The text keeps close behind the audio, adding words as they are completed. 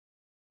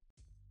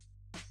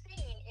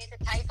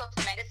type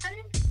of medicine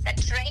that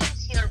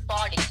trains your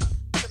body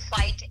to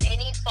fight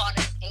any foreign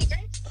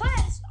agents.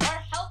 Plants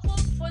are helpful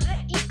for the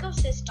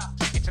ecosystem.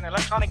 It's an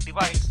electronic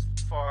device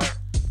for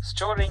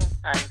storing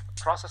and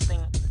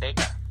processing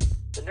data.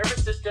 The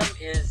nervous system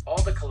is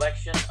all the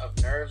collection of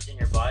nerves in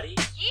your body.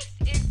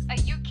 Yeast is a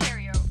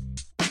eukaryote.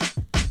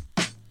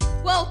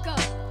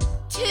 Welcome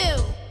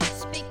to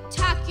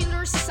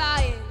Spectacular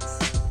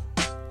Science,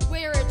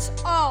 where it's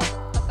all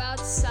about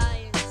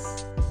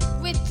science,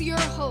 with your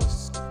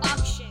host,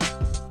 Akshay.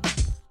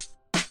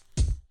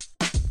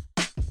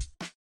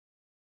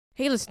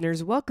 Hey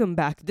listeners, welcome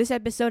back to this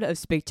episode of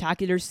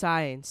Spectacular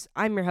Science.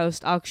 I'm your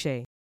host,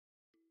 Akshay.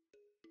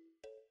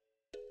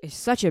 It's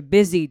such a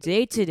busy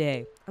day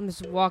today. I'm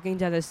just walking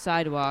down the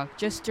sidewalk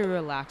just to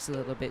relax a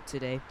little bit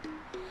today.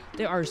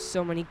 There are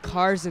so many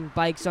cars and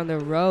bikes on the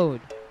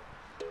road.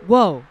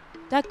 Whoa,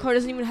 that car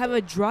doesn't even have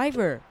a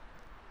driver.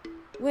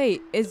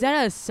 Wait, is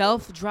that a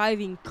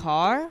self-driving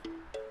car?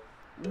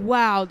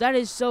 Wow, that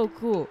is so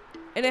cool.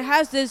 And it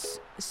has this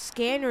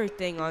scanner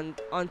thing on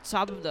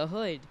top of the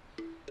hood.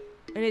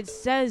 And it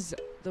says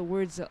the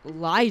words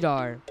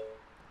LiDAR.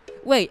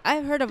 Wait,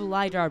 I've heard of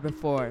LiDAR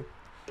before.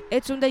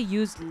 It's when they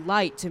use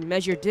light to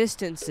measure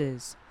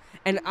distances.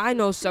 And I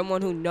know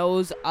someone who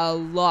knows a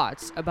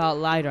lot about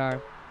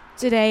LiDAR.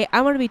 Today,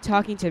 I'm going to be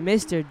talking to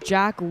Mr.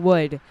 Jack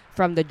Wood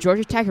from the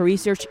Georgia Tech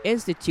Research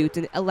Institute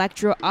and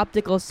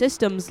Electro-Optical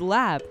Systems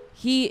Lab.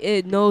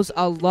 He knows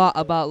a lot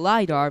about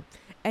LiDAR,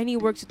 and he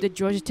works at the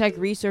Georgia Tech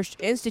Research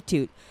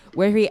Institute,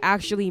 where he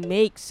actually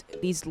makes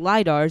these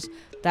LiDARs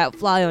that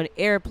fly on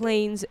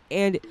airplanes,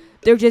 and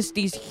they're just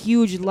these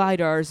huge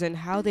LiDARs, and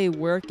how they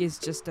work is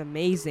just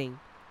amazing.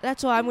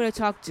 That's why I'm going to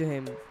talk to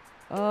him.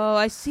 Oh,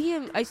 I see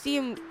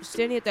him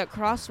standing at that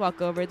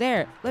crosswalk over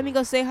there. Let me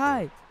go say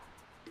hi.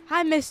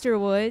 Hi, Mr.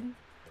 Wood.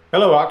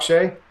 Hello,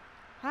 Akshay.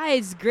 Hi,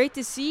 it's great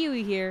to see you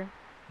here.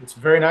 It's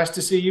very nice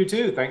to see you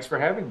too. Thanks for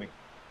having me.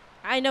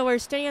 I know we're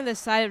standing on the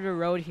side of the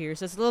road here,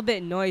 so it's a little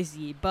bit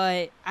noisy,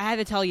 but I have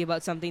to tell you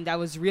about something that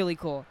was really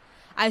cool.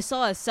 I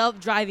saw a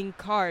self-driving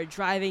car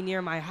driving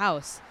near my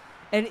house,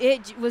 and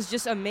it was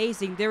just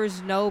amazing. There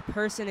was no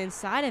person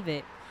inside of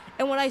it.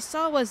 And what I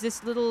saw was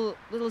this little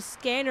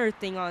scanner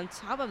thing on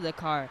top of the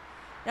car.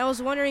 And I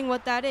was wondering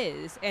what that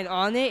is. And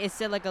on it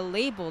said like a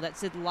label that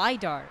said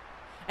LiDAR.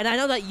 And I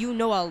know that you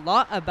know a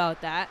lot about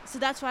that, so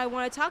that's why I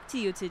want to talk to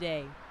you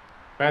today.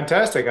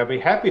 Fantastic. I'd be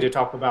happy to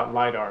talk about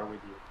LiDAR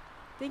with you.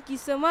 Thank you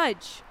so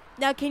much.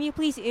 Now, can you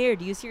please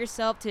introduce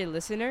yourself to the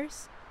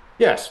listeners?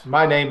 Yes,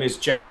 my name is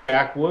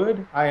Jack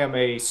Wood. I am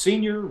a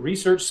senior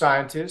research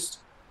scientist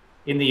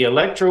in the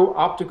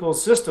Electro-Optical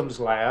Systems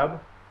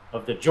Lab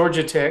of the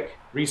Georgia Tech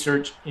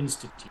Research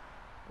Institute.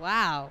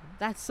 Wow,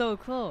 that's so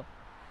cool.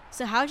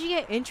 So how'd you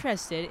get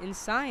interested in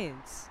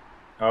science?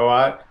 Oh,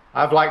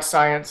 I've liked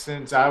science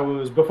since I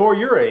was before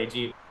your age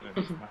even.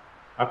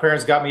 My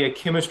parents got me a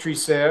chemistry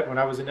set when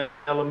I was in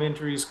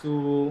elementary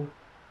school.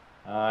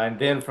 And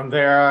then from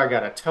there, I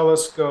got a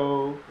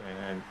telescope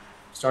and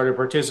started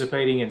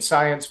participating in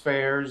science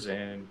fairs.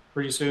 And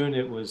pretty soon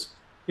it was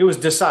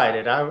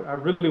decided I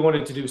really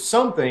wanted to do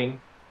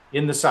something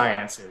in the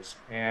sciences.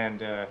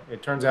 And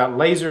it turns out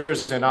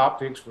lasers and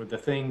optics were the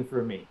thing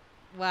for me.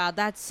 Wow,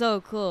 that's so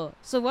cool.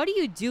 So what do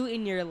you do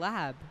in your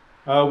lab?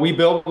 We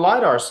build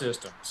LiDAR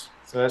systems.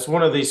 So that's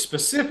one of the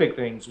specific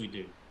things we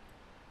do.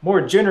 More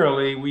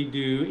generally, we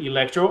do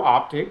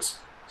electro-optics.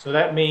 So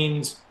that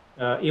means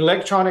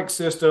electronic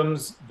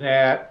systems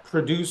that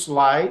produce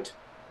light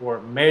or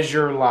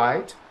measure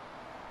light.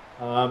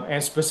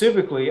 And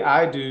specifically,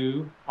 I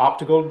do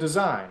optical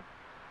design.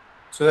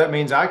 So that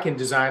means I can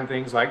design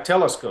things like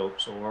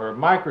telescopes or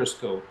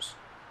microscopes,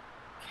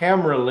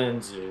 camera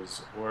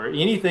lenses, or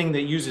anything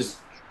that uses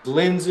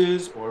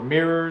lenses or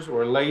mirrors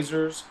or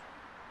lasers.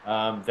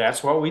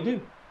 That's what we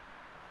do.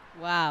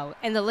 Wow,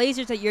 and the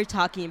lasers that you're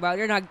talking about,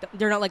 they're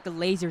not like the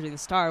lasers in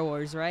Star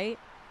Wars, right?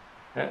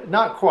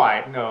 Not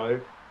quite, no.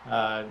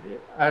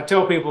 I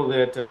tell people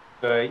that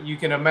you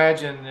can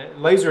imagine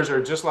lasers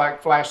are just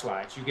like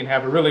flashlights. You can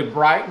have a really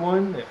bright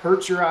one that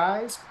hurts your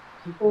eyes,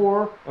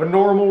 or a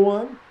normal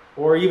one,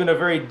 or even a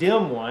very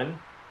dim one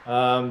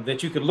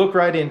that you could look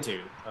right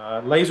into.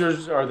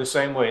 Lasers are the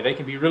same way. They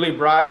can be really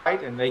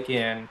bright and they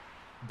can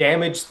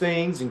damage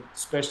things,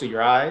 especially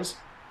your eyes,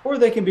 or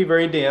they can be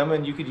very dim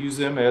and you could use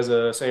them as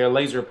a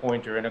laser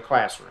pointer in a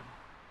classroom.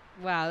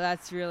 Wow,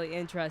 that's really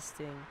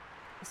interesting.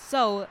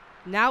 So,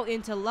 now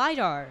into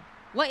LiDAR.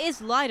 What is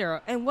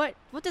LiDAR and what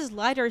does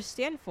LiDAR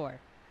stand for?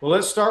 Well,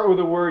 let's start with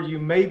a word you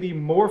may be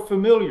more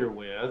familiar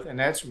with, and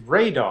that's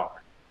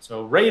radar.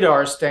 So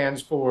radar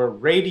stands for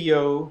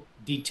radio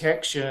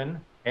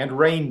detection and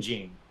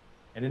ranging.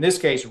 And in this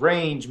case,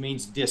 range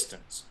means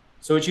distance.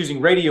 So it's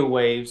using radio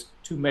waves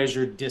to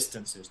measure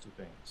distances to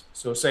things.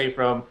 So say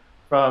from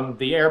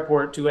the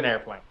airport to an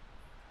airplane.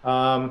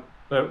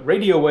 But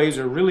radio waves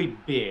are really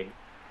big.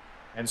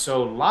 And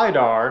so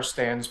LiDAR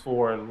stands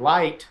for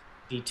light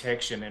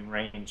detection and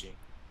ranging.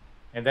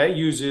 And that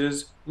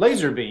uses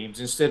laser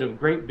beams instead of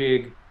great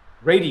big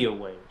radio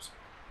waves.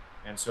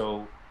 And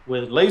so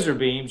with laser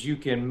beams, you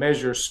can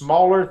measure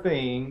smaller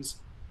things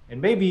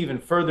and maybe even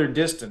further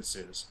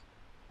distances.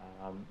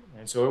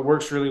 And so it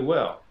works really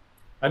well.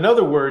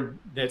 Another word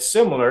that's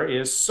similar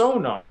is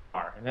sonar,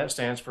 and that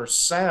stands for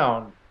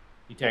sound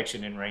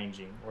detection and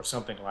ranging, or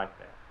something like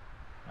that.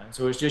 And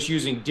so it's just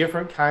using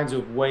different kinds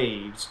of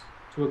waves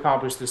to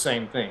accomplish the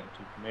same thing,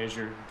 to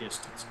measure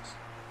distances.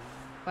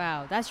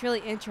 Wow, that's really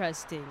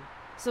interesting.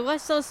 So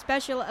what's so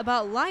special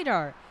about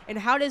LiDAR, and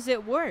how does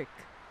it work?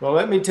 Well,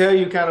 let me tell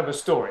you kind of a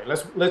story.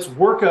 Let's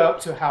work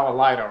up to how a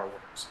LiDAR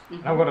works.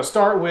 And I'm going to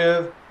start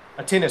with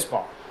a tennis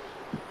ball.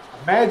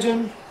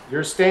 Imagine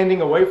you're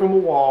standing away from a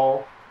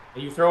wall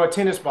and you throw a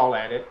tennis ball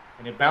at it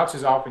and it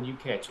bounces off and you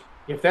catch it.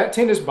 If that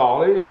tennis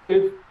ball,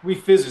 we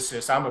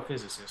physicists, I'm a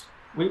physicist,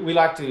 we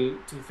like to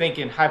think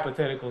in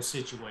hypothetical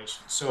situations.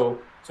 So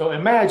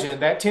imagine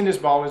that tennis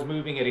ball is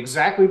moving at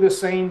exactly the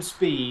same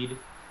speed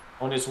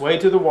on its way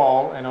to the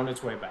wall and on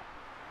its way back.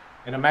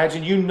 And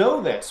imagine you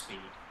know that speed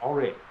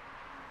already.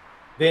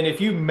 Then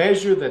if you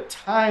measure the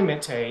time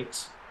it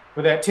takes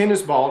for that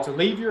tennis ball to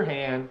leave your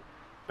hand,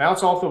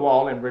 bounce off the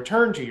wall, and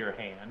return to your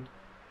hand,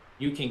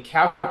 you can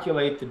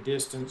calculate the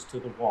distance to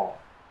the wall.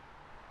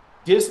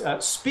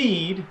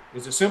 Speed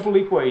is a simple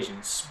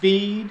equation.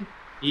 Speed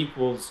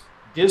equals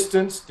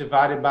distance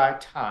divided by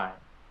time.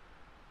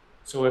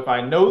 So if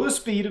I know the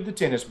speed of the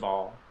tennis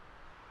ball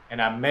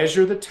and I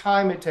measure the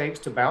time it takes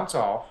to bounce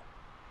off,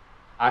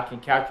 I can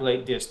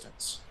calculate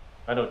distance.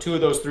 If I know two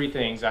of those three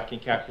things, I can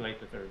calculate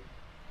the third.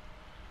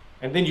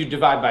 And then you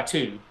divide by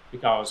 2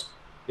 because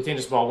the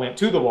tennis ball went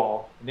to the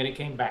wall and then it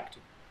came back to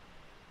you.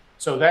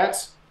 So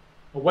that's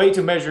a way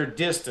to measure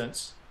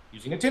distance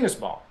using a tennis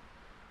ball.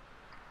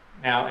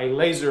 Now, a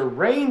laser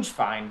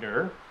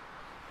rangefinder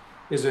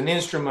is an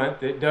instrument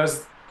that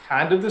does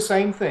kind of the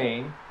same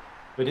thing,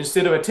 but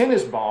instead of a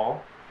tennis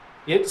ball,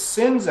 it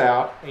sends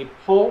out a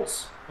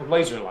pulse of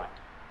laser light.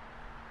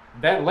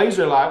 That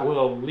laser light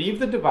will leave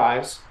the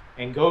device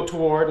and go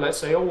toward, let's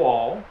say, a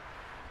wall,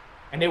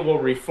 and it will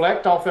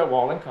reflect off that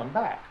wall and come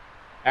back.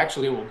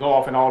 Actually, it will go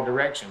off in all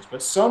directions,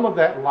 but some of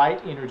that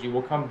light energy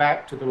will come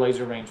back to the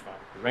laser rangefinder.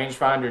 The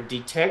rangefinder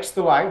detects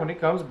the light when it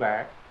comes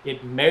back.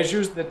 It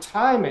measures the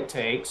time it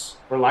takes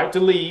for light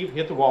to leave,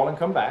 hit the wall, and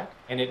come back,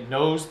 and it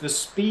knows the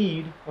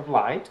speed of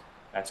light.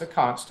 That's a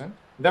constant.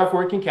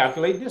 Therefore, it can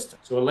calculate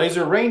distance. So a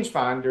laser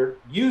rangefinder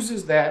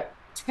uses that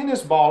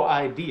tennis ball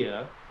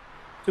idea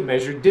to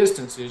measure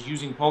distances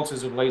using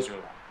pulses of laser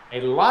light.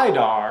 A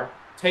LiDAR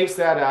takes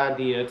that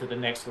idea to the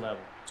next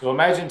level. So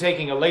imagine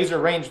taking a laser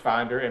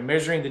rangefinder and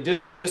measuring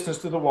the distance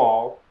to the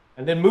wall,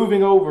 and then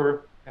moving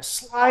over a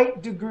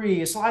slight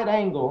degree, a slight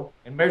angle,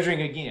 and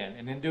measuring again,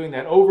 and then doing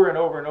that over and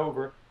over and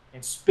over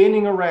and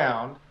spinning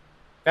around.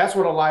 That's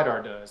what a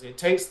LiDAR does. It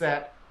takes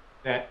that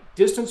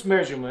distance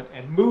measurement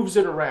and moves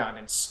it around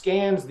and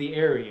scans the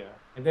area,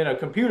 and then a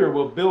computer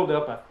will build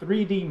up a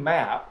 3D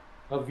map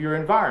of your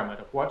environment,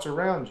 of what's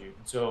around you.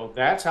 So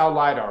that's how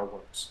LiDAR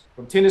works,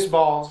 from tennis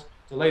balls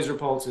to laser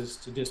pulses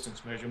to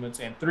distance measurements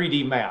and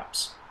 3D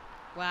maps.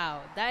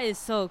 Wow, that is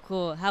so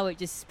cool how it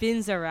just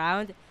spins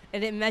around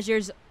and it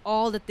measures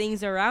all the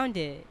things around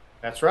it.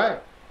 That's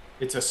right.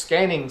 It's a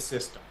scanning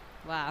system.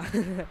 Wow,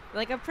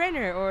 like a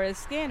printer or a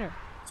scanner.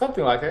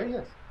 Something like that,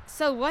 yes.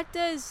 So what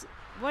is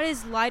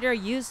LiDAR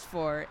used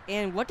for,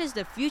 and what does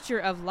the future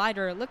of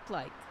LiDAR look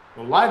like?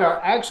 Well,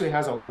 LiDAR actually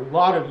has a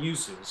lot of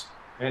uses,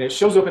 and it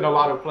shows up in a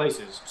lot of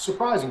places,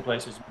 surprising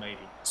places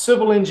maybe.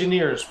 Civil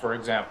engineers, for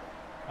example,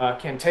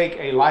 can take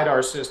a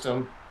LiDAR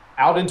system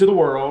out into the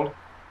world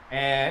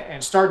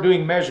and start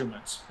doing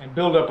measurements and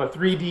build up a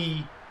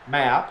 3D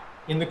map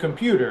in the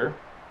computer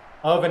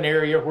of an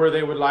area where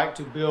they would like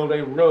to build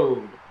a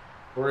road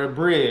or a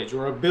bridge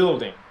or a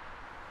building.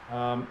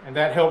 And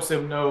that helps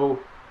them know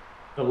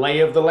the lay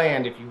of the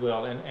land, if you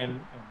will,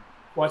 and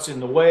what's in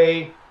the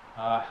way,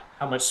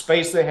 how much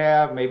space they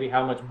have, maybe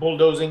how much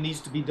bulldozing needs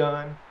to be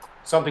done,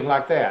 something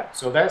like that.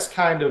 So that's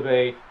kind of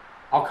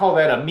I'll call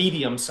that a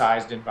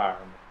medium-sized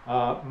environment.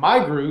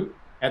 My group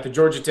at the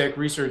Georgia Tech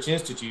Research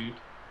Institute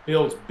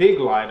builds big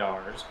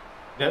LiDARs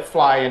that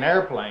fly in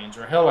airplanes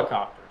or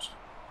helicopters.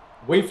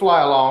 We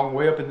fly along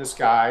way up in the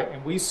sky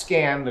and we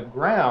scan the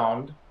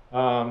ground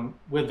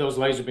with those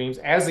laser beams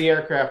as the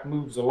aircraft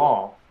moves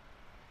along.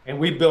 And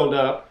we build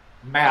up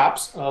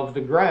maps of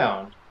the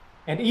ground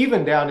and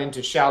even down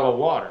into shallow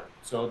water.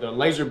 So the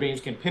laser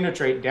beams can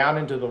penetrate down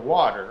into the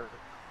water,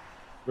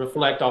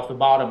 reflect off the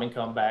bottom and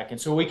come back.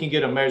 And so we can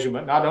get a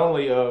measurement not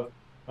only of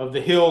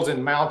the hills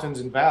and mountains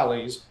and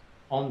valleys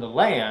on the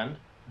land,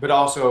 but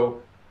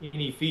also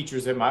any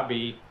features that might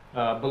be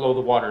below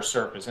the water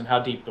surface and how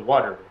deep the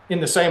water is. In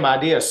the same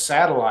idea,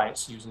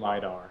 satellites use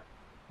LiDAR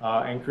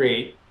and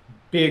create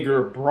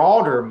bigger,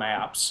 broader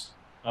maps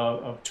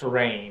of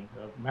terrain,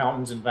 of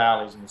mountains and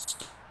valleys and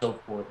so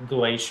forth,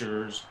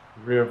 glaciers,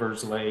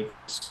 rivers,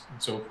 lakes,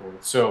 and so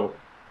forth. So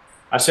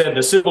I said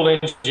the civil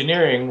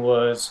engineering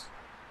was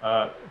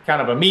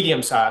kind of a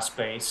medium-sized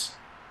space,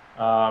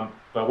 but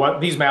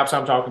what these maps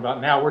I'm talking about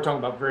now, we're talking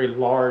about very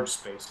large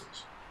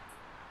spaces.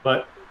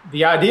 But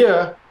the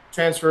idea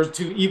transfers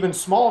to even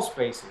small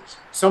spaces.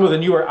 Some of the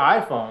newer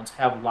iPhones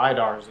have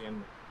LiDARs in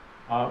them.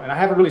 And I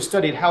haven't really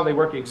studied how they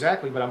work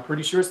exactly, but I'm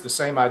pretty sure it's the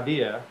same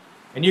idea.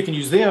 And you can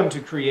use them to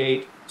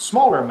create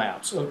smaller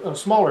maps of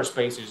smaller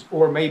spaces,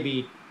 or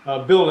maybe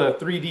build a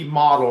 3D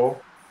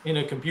model in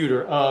a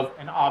computer of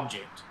an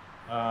object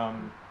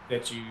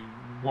that you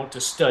want to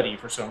study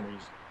for some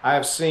reason. I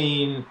have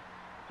seen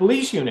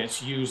police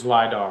units use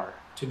LiDAR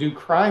to do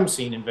crime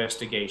scene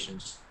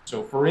investigations,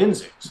 so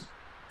forensics.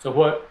 So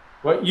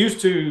what used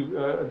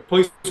to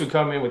police would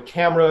come in with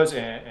cameras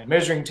and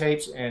measuring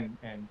tapes and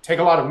take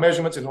a lot of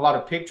measurements and a lot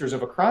of pictures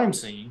of a crime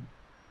scene.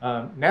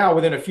 Now,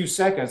 within a few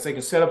seconds, they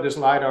can set up this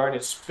LiDAR and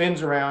it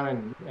spins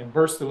around and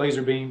bursts the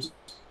laser beams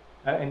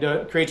and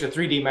creates a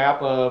 3D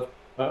map of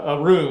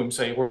a room,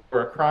 say, where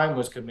a crime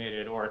was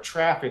committed, or a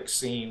traffic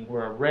scene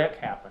where a wreck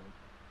happened.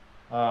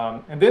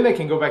 And then they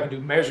can go back and do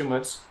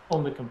measurements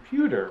on the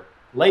computer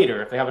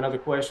later. If they have another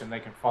question, they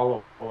can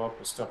follow up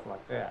with stuff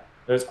like that.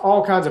 There's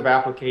all kinds of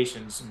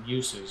applications and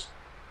uses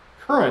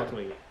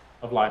currently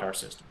of LiDAR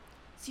system.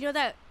 So you know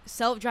that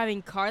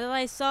self-driving car that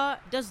I saw?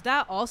 Does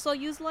that also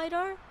use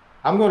LiDAR?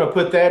 I'm going to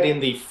put that in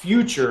the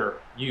future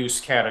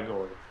use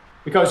category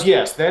because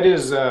yes,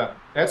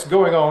 that's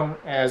going on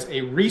as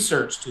a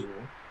research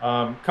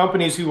tool.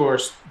 Companies who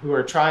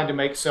are trying to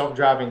make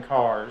self-driving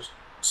cars,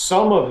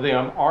 some of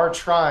them are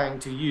trying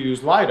to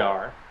use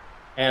LiDAR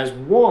as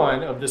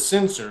one of the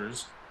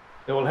sensors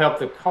that will help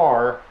the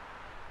car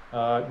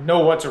know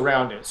what's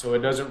around it, so it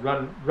doesn't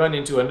run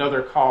into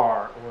another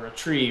car or a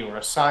tree or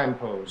a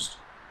signpost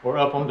or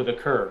up onto the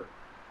curb.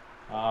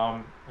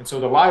 And so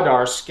the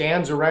LiDAR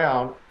scans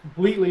around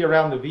completely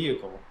around the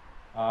vehicle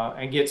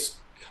and gets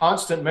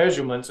constant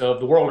measurements of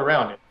the world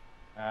around it.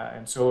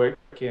 And so it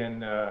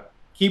can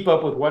keep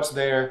up with what's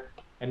there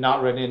and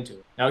not run into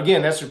it. Now,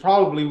 again, that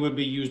probably would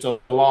be used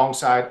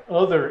alongside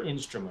other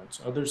instruments,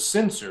 other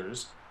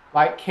sensors,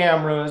 like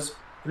cameras,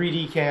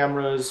 3D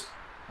cameras,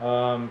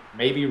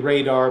 maybe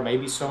radar,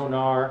 maybe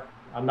sonar.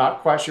 I'm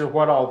not quite sure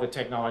what all the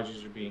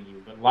technologies are being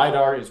used, but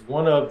LiDAR is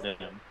one of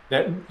them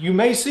that you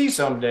may see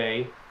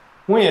someday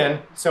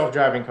when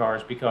self-driving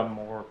cars become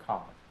more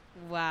common.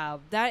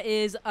 Wow, that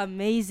is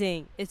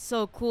amazing. It's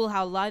so cool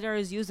how LiDAR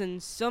is used in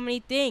so many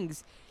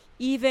things,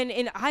 even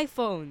in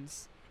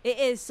iPhones. It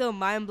is so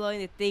mind-blowing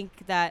to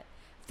think that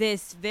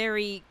this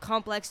very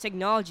complex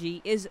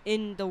technology is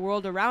in the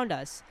world around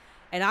us.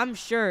 And I'm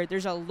sure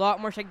there's a lot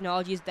more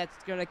technologies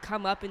that's going to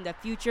come up in the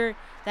future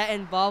that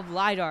involve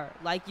LiDAR.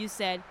 Like you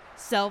said,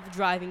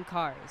 self-driving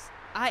cars.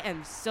 I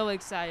am so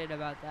excited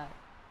about that.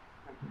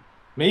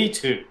 Me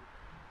too.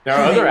 There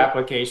are other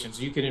applications.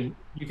 You can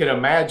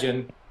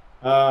imagine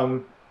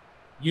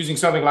using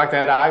something like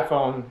that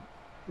iPhone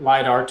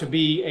LiDAR to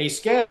be a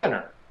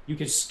scanner. You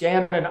could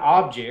scan an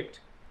object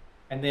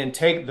and then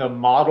take the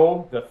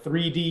model, the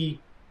 3D,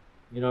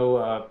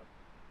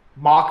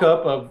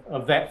 mock-up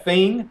of that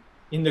thing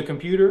in the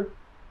computer,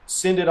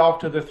 send it off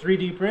to the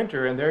 3D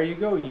printer, and there you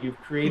go.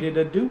 You've created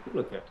a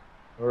duplicate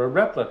or a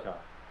replica.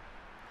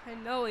 I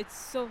know, it's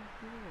so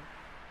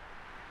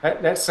cool.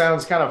 That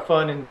sounds kind of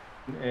fun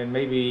and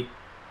maybe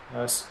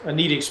a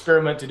neat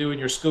experiment to do in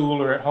your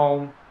school or at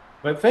home.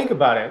 But think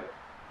about it.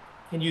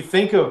 Can you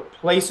think of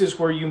places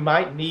where you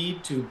might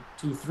need to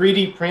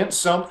 3D print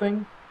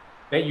something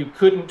that you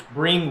couldn't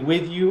bring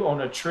with you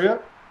on a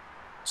trip?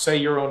 Say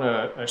you're on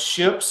a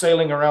ship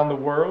sailing around the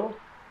world.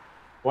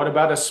 What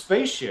about a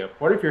spaceship?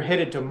 What if you're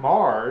headed to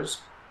Mars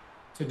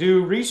to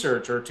do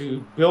research or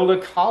to build a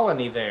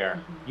colony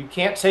there? You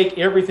can't take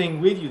everything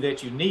with you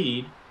that you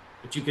need,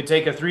 but you could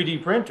take a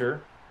 3D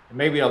printer, and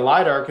maybe a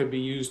LiDAR could be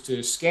used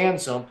to scan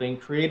something,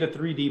 create a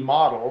 3D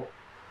model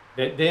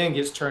that then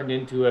gets turned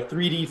into a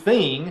 3D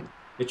thing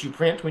that you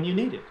print when you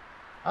need it.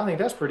 I think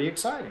that's pretty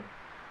exciting.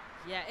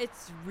 Yeah,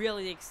 it's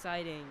really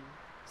exciting.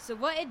 So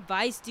what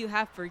advice do you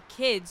have for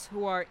kids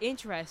who are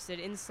interested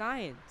in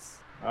science?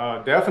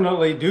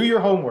 Definitely do your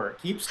homework.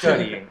 Keep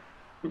studying.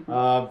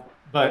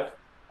 But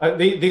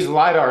these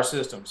LiDAR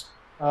systems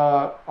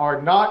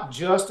are not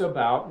just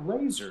about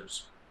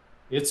lasers.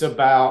 It's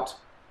about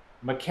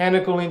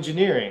mechanical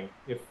engineering.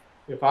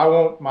 If I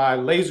want my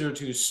laser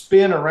to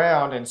spin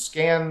around and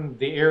scan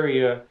the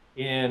area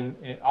in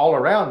all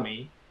around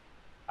me,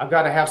 I've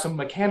got to have some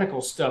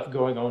mechanical stuff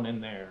going on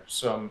in there.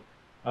 Some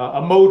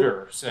a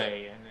motor,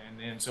 say,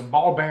 and some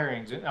ball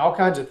bearings and all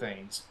kinds of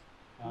things.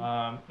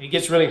 It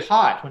gets really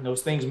hot when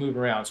those things move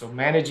around. So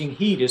managing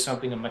heat is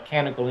something a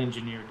mechanical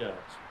engineer does.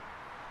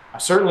 I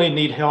certainly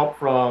need help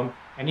from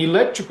an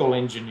electrical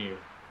engineer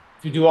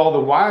to do all the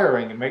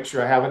wiring and make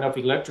sure I have enough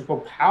electrical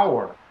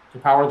power to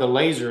power the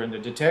laser and the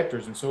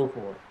detectors and so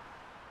forth.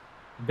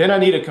 Then I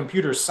need a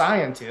computer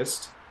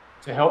scientist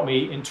to help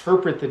me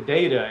interpret the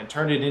data and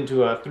turn it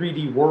into a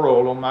 3D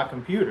world on my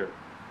computer.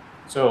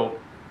 So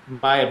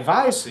my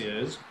advice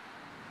is,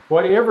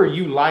 whatever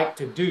you like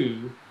to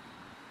do,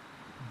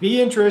 be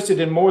interested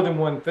in more than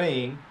one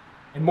thing,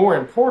 and more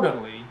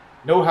importantly,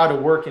 know how to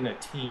work in a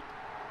team,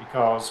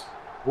 because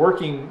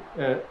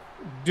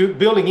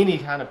building any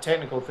kind of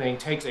technical thing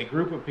takes a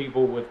group of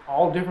people with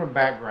all different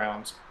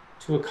backgrounds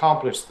to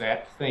accomplish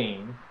that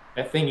thing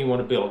you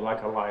want to build,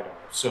 like a LiDAR.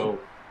 So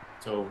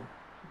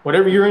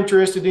whatever you're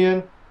interested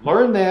in,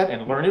 learn that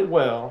and learn it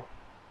well,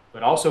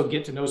 but also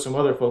get to know some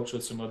other folks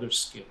with some other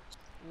skills.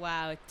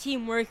 Wow,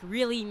 teamwork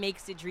really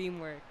makes the dream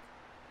work.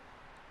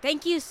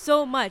 Thank you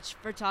so much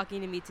for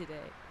talking to me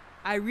today.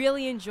 I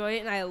really enjoyed it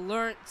and I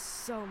learned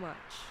so much.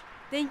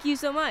 Thank you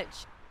so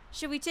much.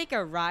 Should we take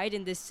a ride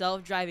in this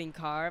self-driving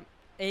car?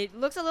 It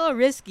looks a little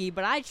risky,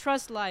 but I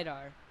trust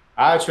LiDAR.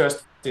 I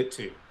trust it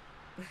too.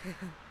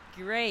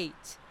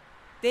 Great.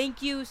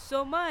 Thank you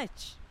so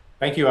much.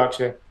 Thank you,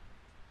 Akshay.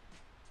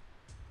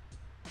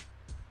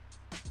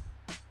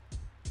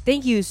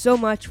 Thank you so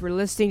much for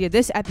listening to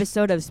this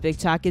episode of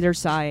Spectacular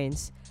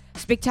Science.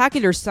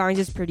 Spectacular Science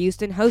is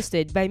produced and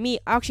hosted by me,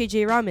 Akshay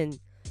J. Raman.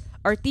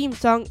 Our theme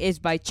song is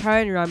by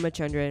Charan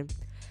Ramachandran.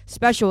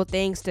 Special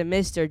thanks to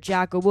Mr.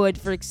 Jack Wood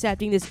for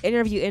accepting this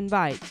interview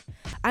invite.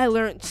 I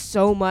learned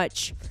so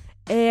much,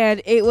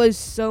 and it was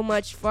so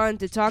much fun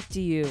to talk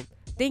to you.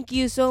 Thank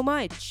you so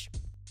much.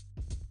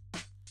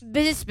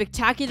 Visit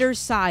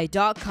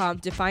spectacularsci.com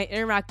to find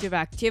interactive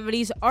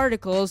activities,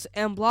 articles,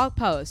 and blog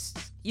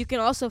posts. You can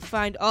also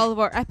find all of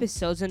our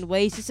episodes and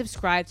ways to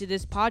subscribe to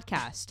this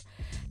podcast.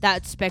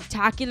 That's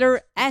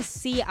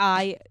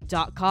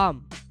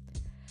spectacularsci.com.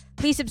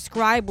 Please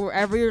subscribe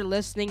wherever you're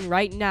listening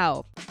right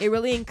now. It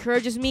really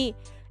encourages me,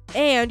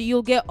 and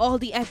you'll get all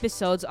the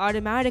episodes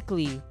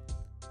automatically.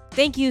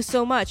 Thank you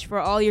so much for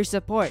all your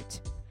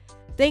support.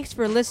 Thanks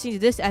for listening to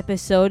this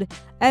episode,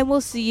 and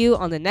we'll see you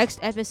on the next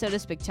episode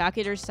of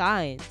Spectacular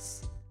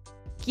Science.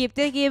 Keep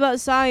thinking about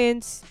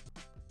science.